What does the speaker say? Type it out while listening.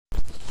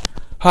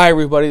Hi,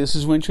 everybody. This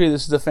is Wintry.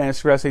 This is the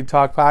Fantasy Wrestling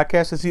Talk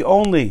Podcast. It's the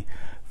only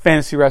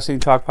Fantasy Wrestling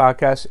Talk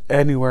Podcast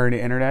anywhere on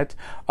the internet.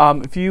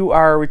 If you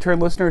are a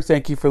return listener,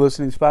 thank you for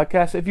listening to this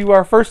podcast. If you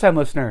are a first-time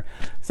listener,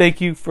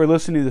 thank you for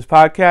listening to this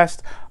podcast.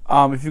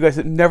 If you guys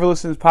have never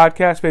listened to this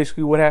podcast,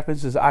 basically what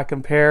happens is I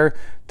compare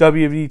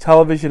WWE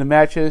television and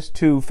matches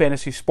to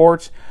fantasy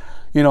sports.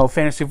 You know,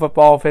 fantasy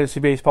football,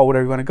 fantasy baseball,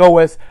 whatever you want to go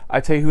with.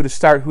 I tell you who to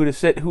start, who to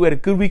sit, who had a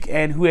good week,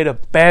 and who had a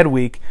bad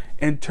week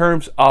in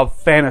terms of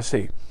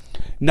fantasy.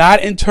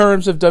 Not in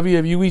terms of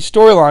WWE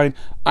storyline.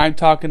 I'm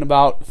talking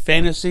about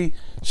fantasy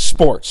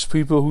sports.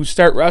 People who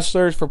start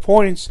wrestlers for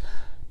points,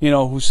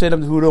 who sit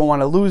them, who don't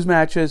want to lose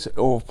matches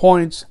or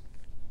points.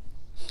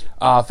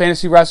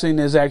 Fantasy wrestling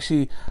is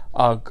actually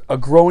a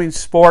growing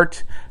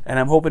sport, and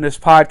I'm hoping this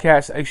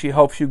podcast actually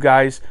helps you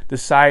guys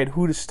decide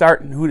who to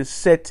start and who to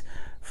sit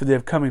for the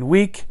upcoming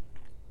week.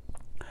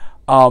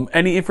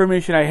 Any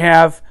information I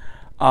have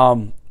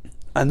on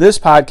this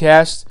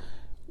podcast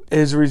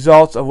is a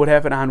result of what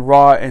happened on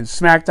Raw and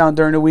SmackDown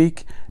during the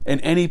week,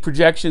 and any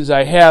projections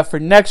I have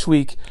for next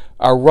week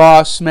are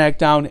Raw,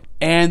 SmackDown,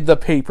 and the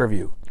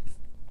pay-per-view.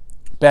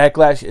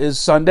 Backlash is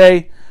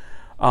Sunday,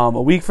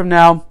 a week from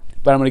now,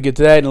 but I'm going to get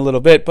to that in a little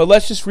bit. But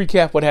let's just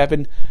recap what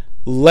happened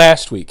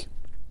last week.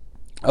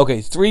 Okay,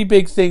 3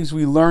 big things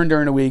we learned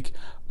during the week.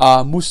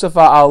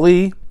 Mustafa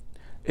Ali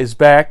is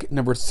back,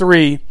 number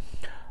 3.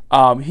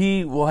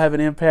 He will have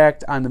an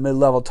impact on the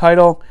mid-level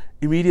title.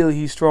 Immediately,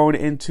 he's thrown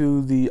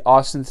into the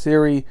Austin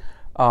Theory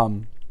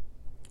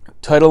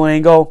title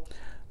angle.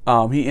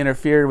 He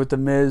interfered with the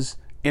Miz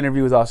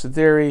interview with Austin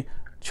Theory.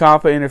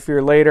 Ciampa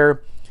interfered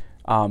later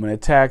and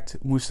attacked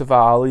Mustafa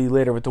Ali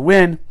later with the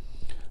win.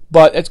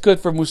 But it's good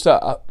for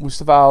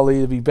Mustafa Ali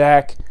to be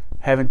back,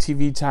 having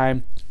TV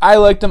time. I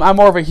liked him. I'm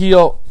more of a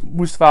heel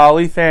Mustafa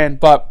Ali fan,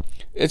 but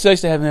it's nice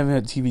to have him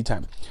have TV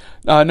time.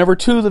 Number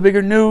 2, the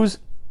bigger news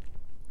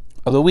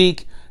of the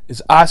week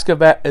is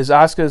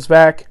Asuka's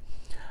back.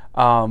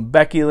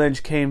 Becky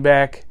Lynch came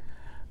back,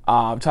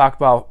 talked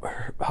about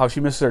how she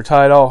misses her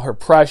title, her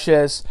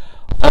precious,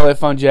 all that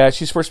fun jazz.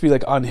 She's supposed to be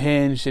like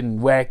unhinged and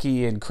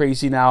wacky and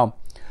crazy now,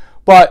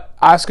 but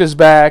Asuka's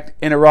back,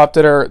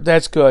 interrupted her.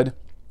 That's good.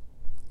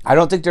 I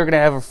don't think they're going to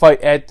have a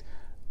fight at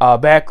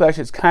Backlash.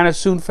 It's kind of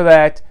soon for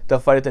that. They'll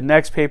fight at the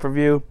next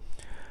pay-per-view,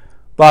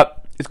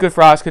 but it's good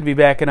for Asuka to be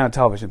back and on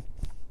television.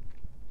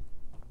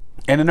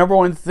 And the number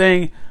one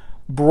thing,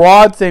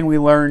 broad thing we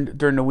learned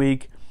during the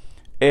week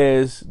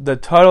is the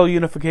title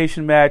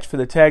unification match for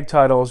the tag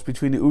titles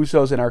between the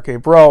Usos and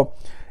RK Bro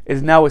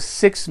is now a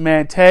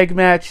 6-man tag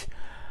match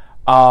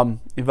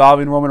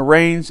involving Roman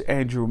Reigns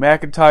and Drew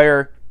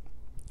McIntyre.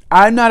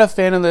 I'm not a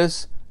fan of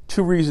this.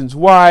 2 reasons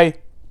why.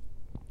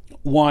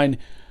 1,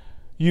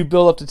 you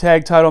build up the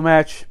tag title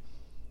match.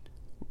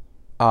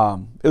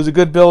 It was a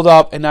good build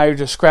up, and now you're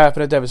just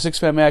scrapping it to have a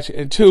 6-man match.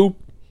 And 2,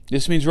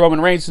 this means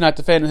Roman Reigns is not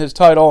defending his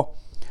title,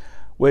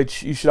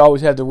 which you should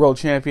always have the world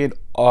champion,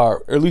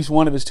 or at least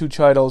one of his 2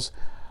 titles,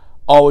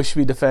 always should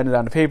be defended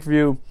on the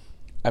pay-per-view.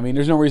 I mean,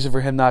 there's no reason for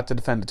him not to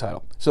defend the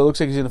title. So it looks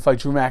like he's going to fight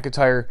Drew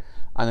McIntyre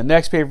on the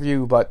next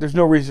pay-per-view, but there's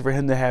no reason for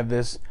him to have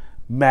this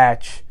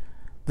match,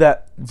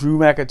 that Drew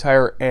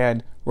McIntyre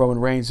and Roman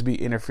Reigns to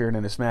be interfering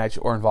in this match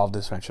or involved in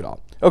this match at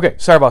all. Okay,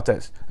 sorry about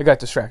this. I got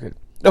distracted.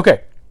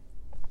 Okay.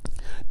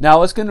 Now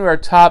let's get into our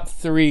top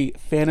 3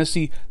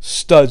 fantasy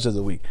studs of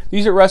the week.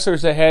 These are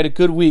wrestlers that had a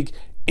good week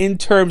in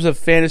terms of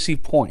fantasy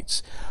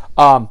points.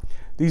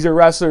 These are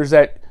wrestlers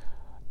that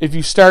if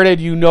you started,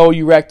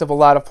 you racked up a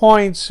lot of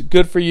points.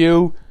 Good for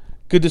you.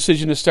 Good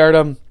decision to start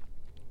them.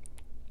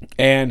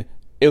 And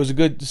it was a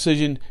good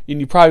decision, and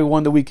you probably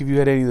won the week if you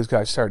had any of those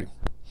guys starting.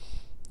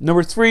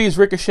 Number 3 is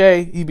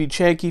Ricochet. He beat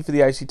Shanky for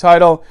the IC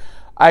title.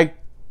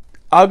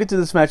 I'll get to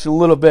this match in a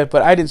little bit,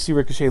 but I didn't see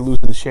Ricochet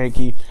losing to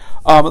Shanky.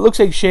 It looks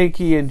like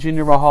Shanky and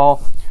Jinder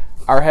Mahal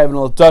are having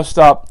a little dust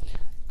up.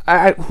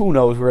 Who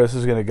knows where this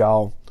is going to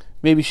go.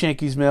 Maybe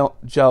Shanky's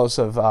jealous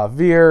of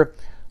Veer.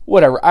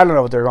 Whatever. I don't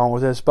know what they're going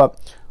with this.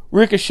 But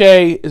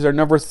Ricochet is our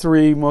number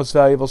 3 most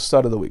valuable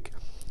stud of the week.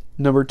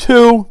 Number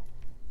 2,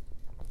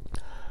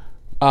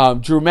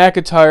 Drew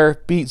McIntyre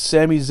beat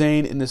Sami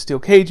Zayn in the steel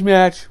cage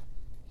match.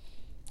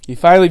 He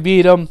finally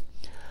beat him.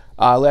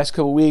 Last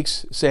couple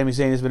weeks, Sami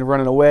Zayn has been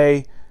running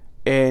away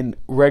in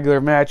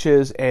regular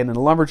matches and in a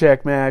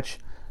lumberjack match.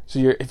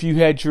 So if you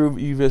had Drew,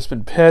 you've just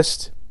been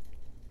pissed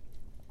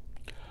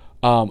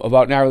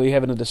about not really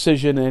having a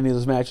decision in any of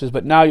those matches.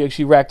 But now you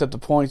actually racked up the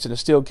points in a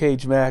steel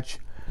cage match.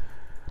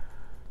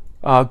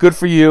 Good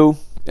for you.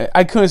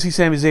 I couldn't see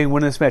Sami Zayn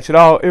winning this match at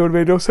all. It would have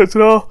made no sense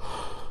at all.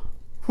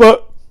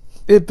 But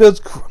it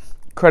builds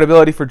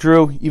credibility for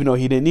Drew, even though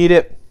he didn't need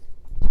it.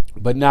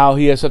 But now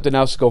he has something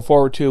else to go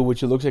forward to,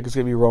 which it looks like it's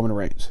going to be Roman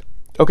Reigns.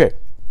 Okay,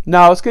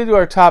 now let's get into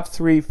our top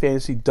 3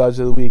 fantasy duds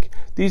of the week.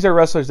 These are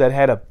wrestlers that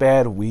had a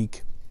bad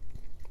week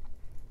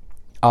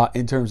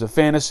in terms of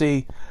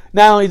fantasy.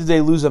 Not only did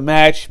they lose a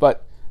match,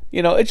 but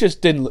it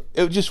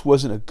just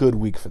wasn't a good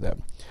week for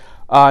them.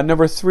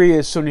 Number 3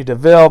 is Sonya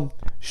Deville.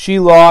 She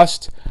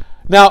lost.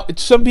 Now,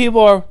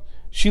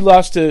 she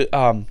lost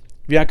to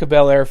Bianca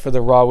Belair for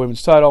the Raw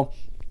Women's title.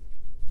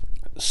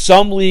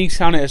 Some leagues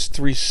count it as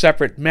 3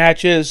 separate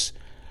matches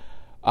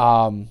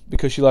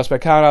because she lost by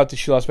countout,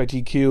 she lost by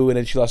DQ, and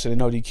then she lost in a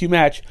no DQ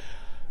match.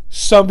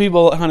 Some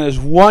people count it as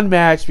 1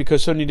 match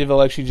because Sonya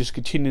Deville actually just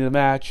continued the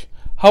match.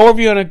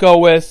 However you want to go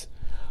with,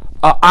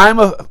 I'm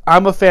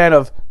a fan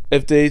of,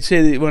 if they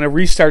say they want to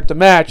restart the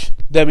match,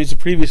 that means the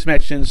previous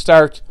match didn't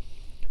start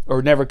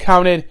or never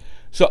counted.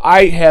 So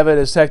I have it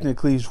as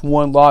technically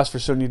 1 loss for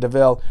Sonya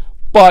Deville.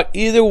 But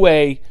either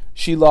way,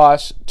 she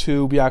lost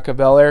to Bianca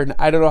Belair, and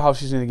I don't know how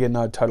she's going to get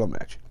another title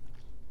match.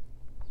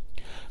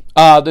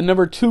 The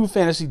number 2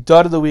 fantasy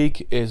dud of the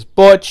week is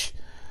Butch.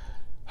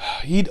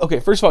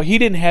 First of all, he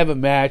didn't have a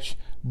match,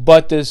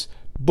 but this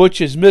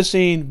Butch is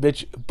missing.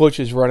 Butch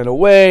is running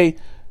away.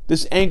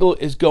 This angle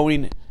is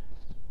going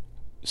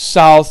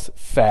south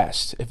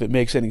fast, if it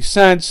makes any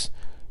sense.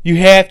 You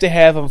have to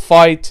have him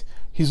fight.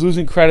 He's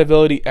losing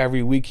credibility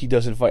every week he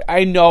doesn't fight.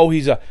 I know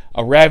he's a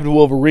rabid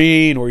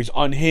Wolverine, or he's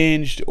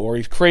unhinged, or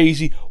he's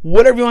crazy.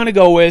 Whatever you want to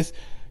go with,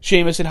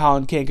 Sheamus and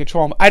Holland can't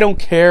control him. I don't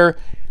care.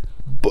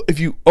 But if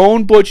you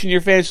own Butch in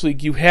your fantasy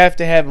league, you have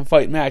to have him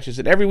fight matches.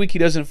 And every week he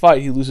doesn't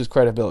fight, he loses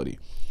credibility.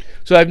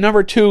 So I have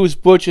number 2 is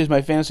Butch as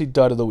my fantasy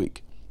dud of the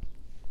week.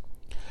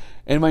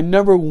 And my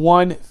number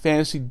 1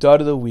 fantasy dud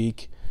of the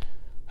week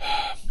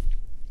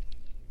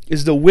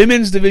is the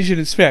women's division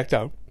in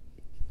SmackDown.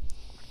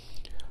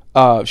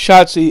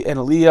 Shotzi and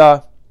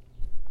Aaliyah.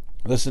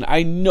 Listen,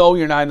 I know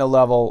you're not in the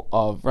level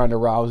of Ronda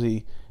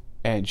Rousey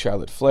and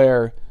Charlotte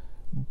Flair,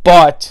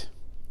 but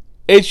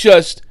it's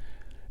just,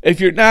 if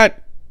you're not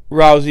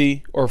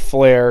Rousey or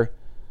Flair,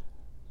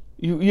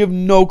 you have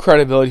no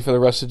credibility for the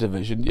rest of the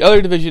division. The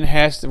other division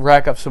has to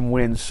rack up some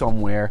wins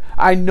somewhere.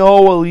 I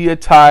know Aaliyah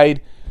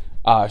tied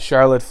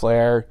Charlotte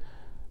Flair,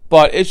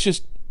 but it's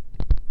just,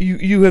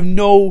 you have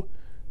no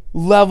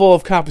level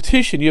of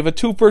competition. You have a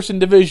 2-person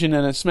division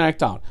and a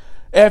SmackDown.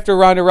 After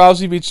Ronda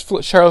Rousey beats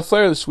Charlotte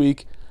Flair this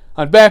week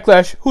on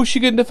Backlash, who's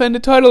she going to defend the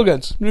title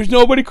against? There's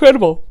nobody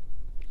credible.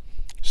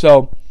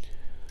 So,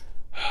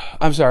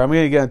 I'm sorry, I'm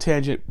going to get on a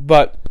tangent,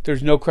 but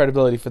there's no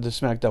credibility for the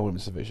SmackDown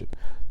Women's Division.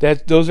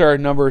 Those are our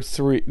number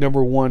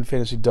 1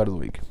 fantasy dud of the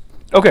week.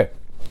 Okay,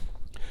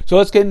 so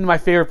let's get into my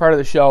favorite part of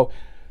the show,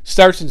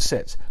 starts and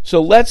sits.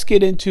 So let's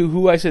get into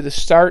who I said to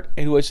start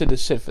and who I said to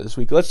sit for this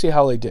week. Let's see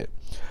how they did.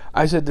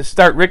 I said to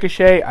start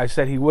Ricochet. I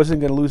said he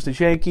wasn't going to lose to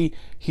Shanky.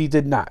 He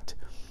did not.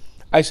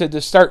 I said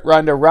to start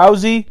Ronda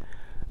Rousey.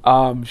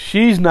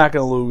 She's not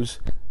going to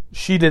lose.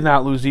 She did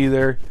not lose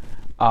either.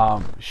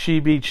 She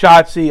beat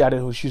Shotzi. I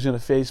didn't know who she was going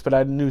to face, but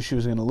I knew she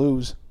was going to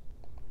lose.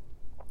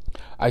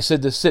 I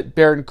said to sit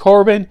Baron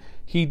Corbin.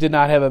 He did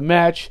not have a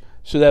match,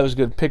 so that was a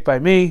good pick by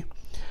me.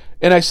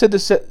 And I said to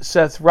sit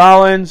Seth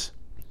Rollins.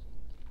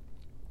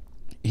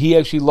 He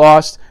actually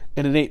lost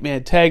in an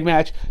 8-man tag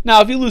match.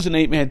 Now, if you lose an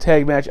 8-man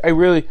tag match,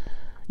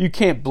 you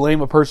can't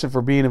blame a person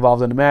for being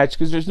involved in the match,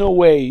 because there's no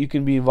way you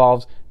can be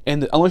involved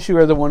unless you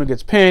are the one who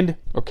gets pinned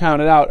or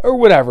counted out or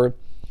whatever.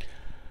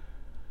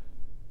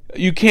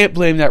 You can't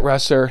blame that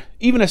wrestler.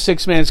 Even a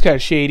 6-man is kind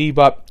of shady,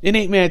 but an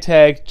 8-man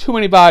tag, too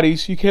many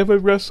bodies, you can't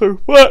blame wrestler.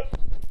 What?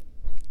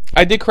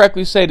 I did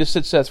correctly say to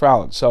sit Seth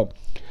Rollins. So,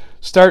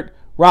 start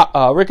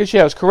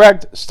Ricochet, I was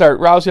correct. Start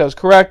Rousey, I was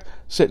correct.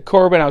 Sit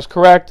Corbin, I was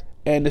correct.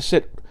 And to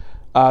sit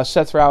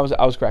Seth Rollins,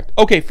 I was correct.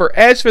 Okay,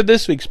 as for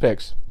this week's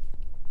picks,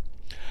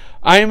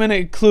 I am going to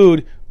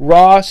include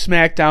Raw,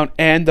 SmackDown,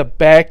 and the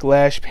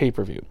Backlash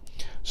pay-per-view.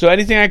 So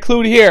anything I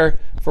include here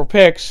for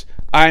picks,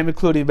 I am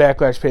including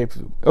Backlash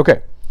pay-per-view.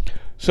 Okay,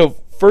 so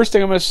first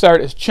thing I'm going to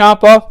start is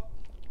Ciampa.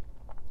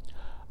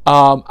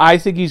 I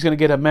think he's going to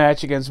get a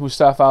match against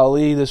Mustafa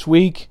Ali this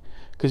week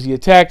because he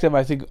attacked him.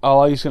 I think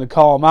Ali's going to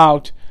call him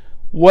out.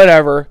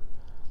 Whatever.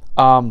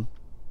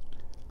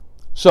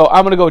 So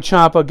I'm going to go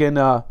Ciampa getting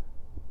a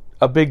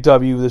big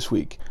W this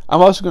week.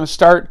 I'm also going to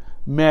start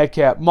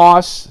Madcap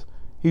Moss.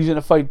 He's going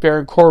to fight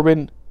Baron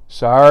Corbin.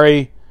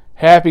 Sorry.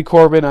 Happy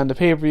Corbin on the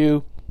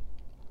pay-per-view.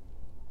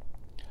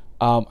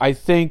 I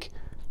think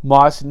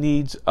Moss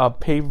needs a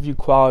pay-per-view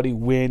quality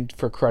win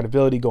for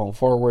credibility going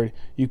forward.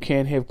 You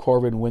can't have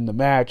Corbin win the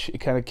match. It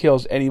kind of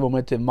kills any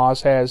momentum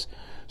Moss has.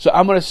 So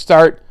I'm going to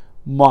start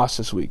Moss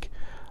this week.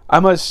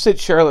 I'm going to sit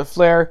Charlotte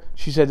Flair.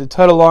 She's had the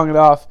title long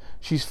enough.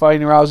 She's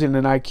fighting Rousey in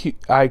an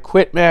I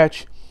Quit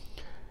match.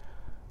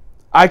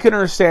 I can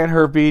understand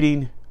her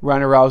beating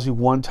Ronda Rousey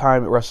one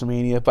time at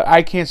WrestleMania, but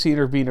I can't see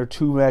her beating her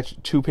two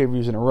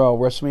pay-per-views in a row,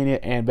 WrestleMania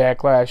and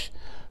Backlash.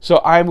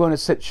 So I'm going to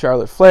sit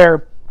Charlotte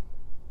Flair.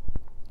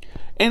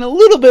 And a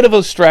little bit of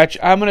a stretch,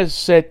 I'm going to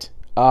sit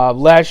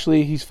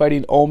Lashley. He's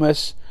fighting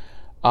Omos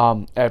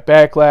at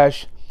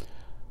Backlash.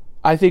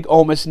 I think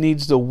Omos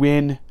needs the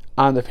win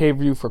on the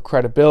pay-per-view for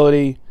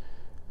credibility.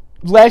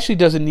 Lashley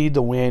doesn't need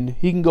the win.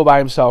 He can go by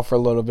himself for a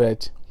little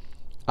bit.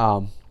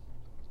 But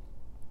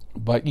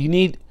you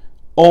need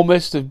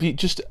Omos to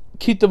just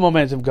keep the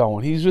momentum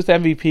going. He's with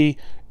MVP.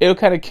 It'll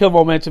kind of kill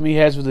momentum he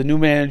has with the new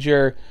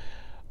manager.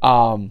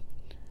 And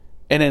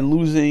then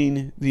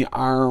losing the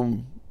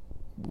arm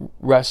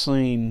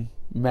wrestling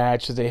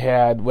match that they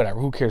had. Whatever.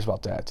 Who cares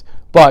about that?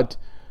 But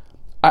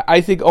I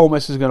think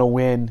Omos is going to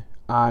win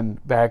on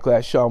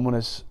Backlash, so I'm going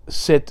to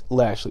sit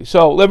Lashley.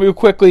 So let me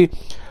quickly.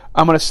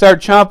 I'm going to start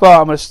Ciampa.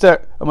 I'm going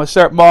to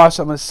start Moss.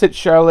 I'm going to sit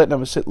Charlotte, and I'm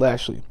going to sit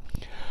Lashley.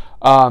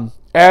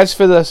 As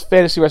for the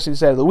fantasy wrestling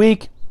side of the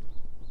week,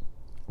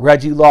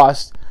 Reggie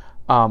lost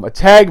a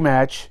tag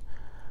match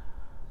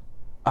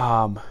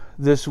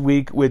this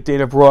week with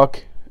Dana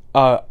Brooke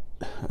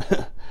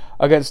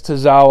against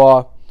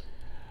Tozawa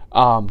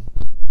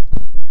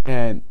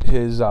and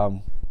his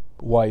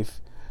wife,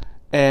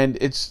 and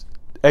it's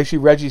actually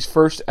Reggie's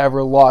first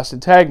ever loss in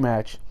tag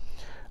match.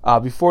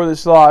 Before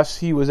this loss,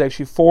 he was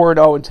actually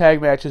 4-0 in tag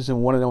matches and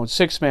 1-0 in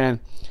six-man.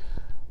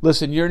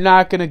 Listen, you're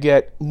not going to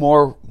get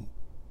more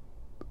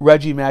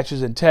Reggie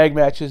matches than tag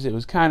matches. It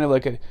was kind of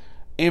like an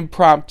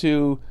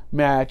impromptu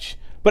match.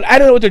 But I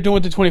don't know what they're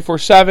doing with the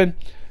 24/7.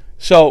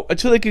 So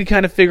until they can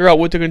kind of figure out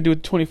what they're going to do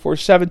with the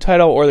 24/7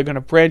 title, or they're going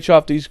to branch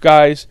off these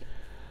guys,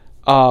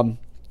 it's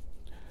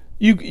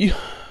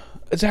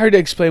hard to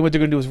explain what they're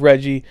going to do with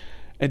Reggie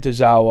and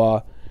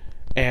Tozawa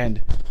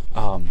and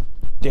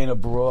Dana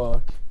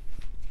Brooke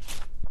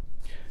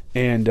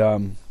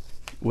and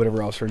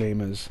whatever else her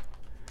name is.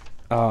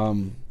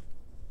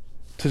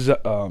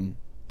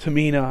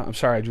 Tamina. I'm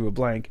sorry, I drew a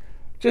blank.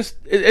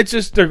 It's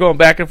just they're going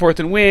back and forth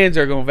in wins.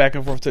 They're going back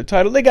and forth to the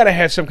title. They got to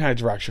have some kind of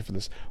direction for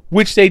this,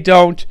 which they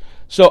don't.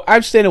 So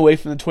I'm staying away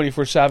from the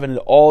 24/7 and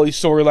all these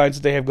storylines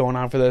that they have going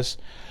on for this.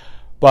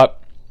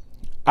 But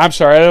I'm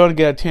sorry, I don't want to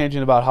get a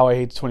tangent about how I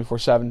hate the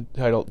 24/7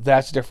 title.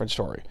 That's a different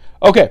story.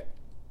 Okay.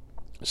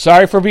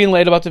 Sorry for being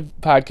late about the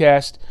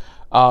podcast.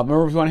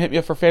 Remember, if you want to hit me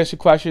up for fantasy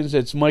questions,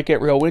 it's Mike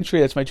at Real Wintry.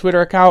 That's my Twitter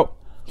account.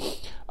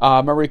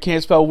 Remember, you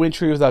can't spell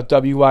Wintry without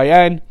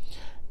W-I-N.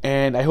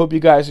 And I hope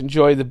you guys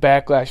enjoy the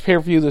Backlash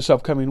pay-per-view this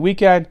upcoming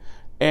weekend.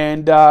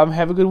 And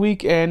have a good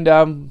week. And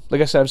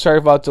like I said, I'm sorry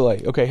about the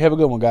delay. Okay, have a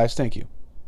good one, guys. Thank you.